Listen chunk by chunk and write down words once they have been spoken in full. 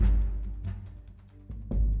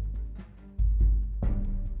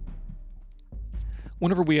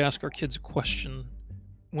Whenever we ask our kids a question,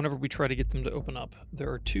 whenever we try to get them to open up,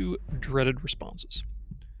 there are two dreaded responses.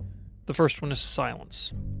 The first one is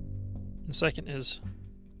silence. The second is,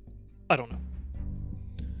 I don't know.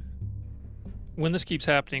 When this keeps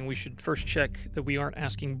happening, we should first check that we aren't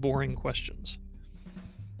asking boring questions,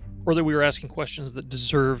 or that we are asking questions that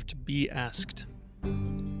deserve to be asked.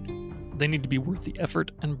 They need to be worth the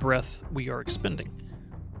effort and breath we are expending.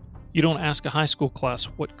 You don't ask a high school class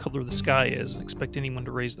what color the sky is and expect anyone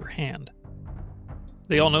to raise their hand.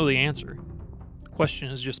 They all know the answer. The question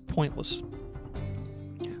is just pointless.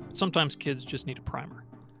 But sometimes kids just need a primer.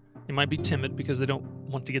 They might be timid because they don't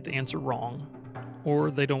want to get the answer wrong, or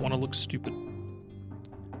they don't want to look stupid.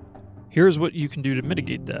 Here's what you can do to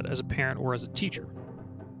mitigate that as a parent or as a teacher.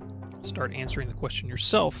 Start answering the question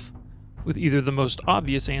yourself with either the most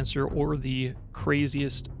obvious answer or the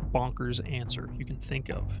craziest bonkers answer you can think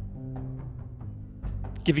of.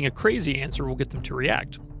 Giving a crazy answer will get them to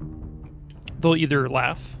react. They'll either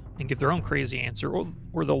laugh and give their own crazy answer,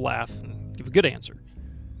 or they'll laugh and give a good answer.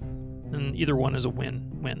 And either one is a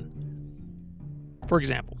win-win. For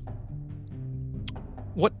example,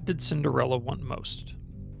 what did Cinderella want most?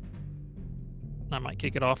 I might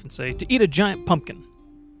kick it off and say, to eat a giant pumpkin.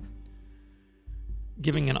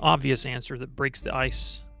 Giving an obvious answer that breaks the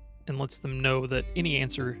ice and lets them know that any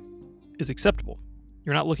answer is acceptable.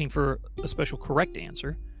 You're not looking for a special correct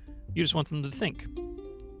answer. You just want them to think.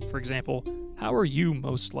 For example, how are you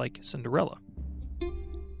most like Cinderella?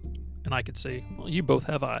 And I could say, well, you both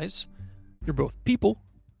have eyes. You're both people.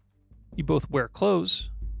 You both wear clothes.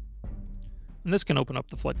 And this can open up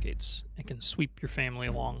the floodgates and can sweep your family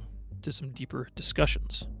along to some deeper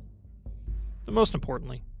discussions. But most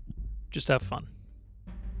importantly, just have fun.